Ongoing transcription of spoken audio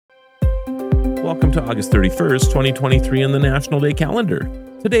Welcome to August 31st, 2023 in the National Day calendar.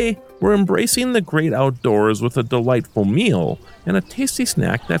 Today, we're embracing the great outdoors with a delightful meal and a tasty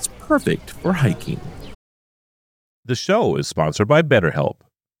snack that's perfect for hiking. The show is sponsored by BetterHelp.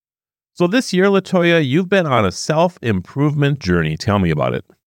 So this year, Latoya, you've been on a self-improvement journey. Tell me about it.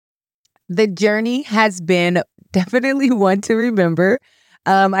 The journey has been definitely one to remember.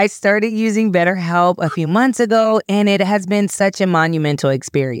 I started using BetterHelp a few months ago, and it has been such a monumental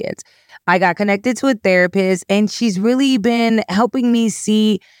experience. I got connected to a therapist, and she's really been helping me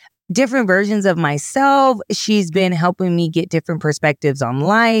see different versions of myself. She's been helping me get different perspectives on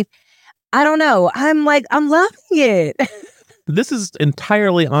life. I don't know. I'm loving it. This is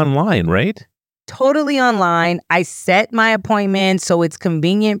entirely online, right? Totally online. I set my appointment so it's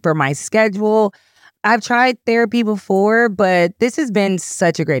convenient for my schedule. I've tried therapy before, but this has been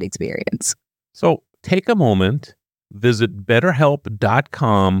such a great experience. So take a moment, visit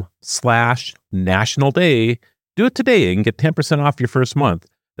betterhelp.com/National Day. Do it today and get 10% off your first month.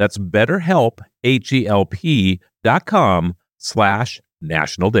 That's BetterHelp,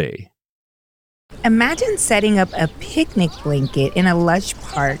 HELP.com/National Day. Imagine setting up a picnic blanket in a lush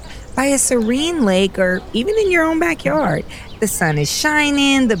park by a serene lake or even in your own backyard. The sun is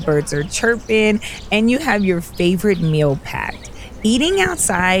shining, the birds are chirping, and you have your favorite meal packed. Eating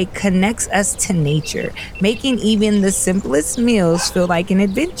outside connects us to nature, making even the simplest meals feel like an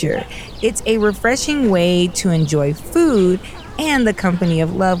adventure. It's a refreshing way to enjoy food and the company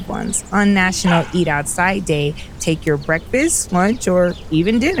of loved ones. On National Eat Outside Day, take your breakfast, lunch, or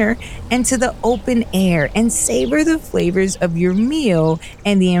even dinner into the open air and savor the flavors of your meal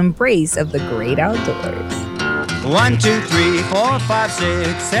and the embrace of the great outdoors. 1, 2, 3, 4, 5,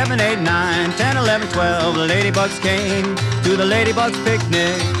 6, 7, 8, 9, 10, 11, 12. The ladybugs came to the ladybugs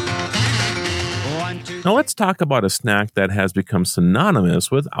picnic. 1, 2, Now let's talk about a snack that has become synonymous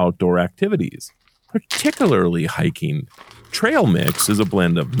with outdoor activities, particularly hiking. Trail mix is a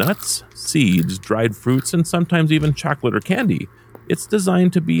blend of nuts, seeds, dried fruits, and sometimes even chocolate or candy. It's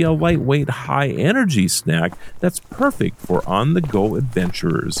designed to be a lightweight, high-energy snack that's perfect for on-the-go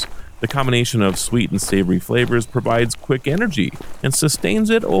adventurers. The combination of sweet and savory flavors provides quick energy and sustains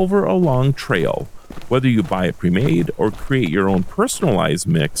it over a long trail. Whether you buy it pre-made or create your own personalized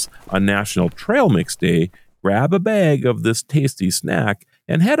mix on National Trail Mix Day, grab a bag of this tasty snack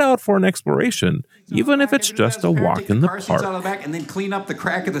and head out for an exploration, even if it's just a walk in the park. Out of the back and then clean up the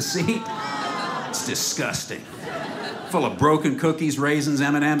crack of the seat. It's disgusting. Full of broken cookies, raisins,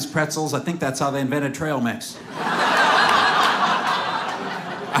 M&Ms, pretzels. I think that's how they invented trail mix.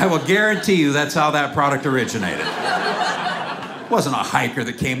 I will guarantee you that's how that product originated. It wasn't a hiker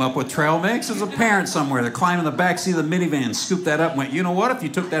that came up with trail mix. It was a parent somewhere that climbed in the backseat of the minivan, scooped that up and went, you know what, if you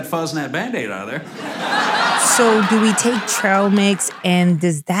took that fuzz and that Band-Aid out of there. So do we take trail mix, and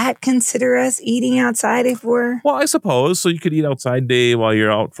does that consider us eating outside if we're... Well, I suppose. So you could eat outside day while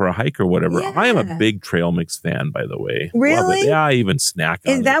you're out for a hike or whatever. Yeah. I am a big trail mix fan, by the way. Really? Love it. Yeah, I even snack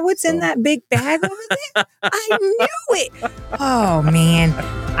on Is that what's in that big bag over there? I knew it. Oh, man.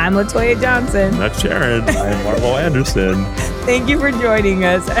 I'm Latoya Johnson. That's Sharon. I'm Marvel Anderson. Thank you for joining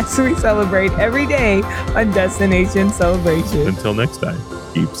us as we celebrate every day on Destination Celebration. Until next time,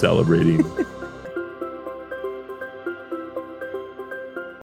 keep celebrating.